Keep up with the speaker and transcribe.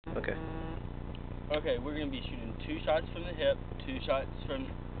Okay. Okay, we're gonna be shooting 2 shots from the hip, 2 shots from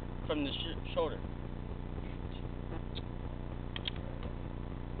the shoulder.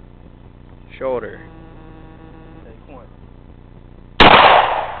 Shoulder. Take 1. That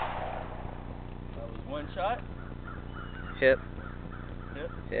was 1 shot. Hip.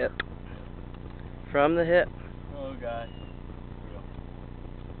 Hip. Hip. From the hip. Oh god.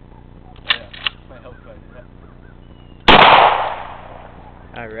 Yeah, my help find it.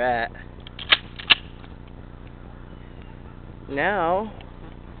 Alright. Now,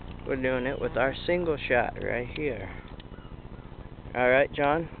 we're doing it with our single shot right here. Alright,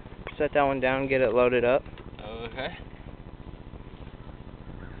 John. Set that one down, get it loaded up. Okay.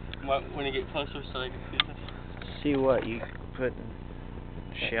 Want to get closer so I can see this? See what you put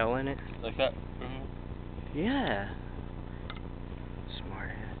shell in it. Like that? Yeah. Smart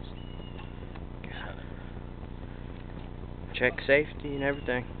ass. God. Check safety and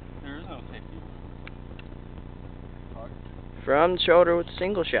everything. There is no safety. From the shoulder with a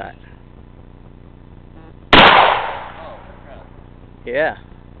single shot. Oh, crap. Yeah.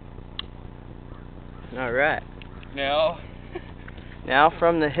 Alright. Now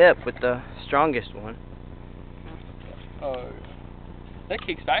From the hip with the strongest one. Oh, that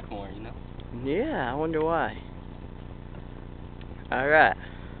kicks back more, you know? Yeah, I wonder why. Alright.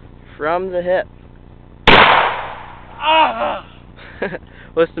 From the hip. Ah!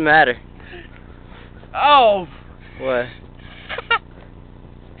 What's the matter? Oh! What?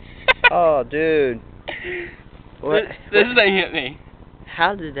 Oh, dude. What? This thing hit me.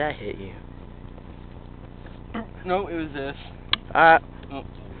 How did that hit you? No, it was this. Alright.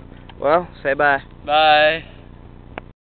 Well, say bye. Bye.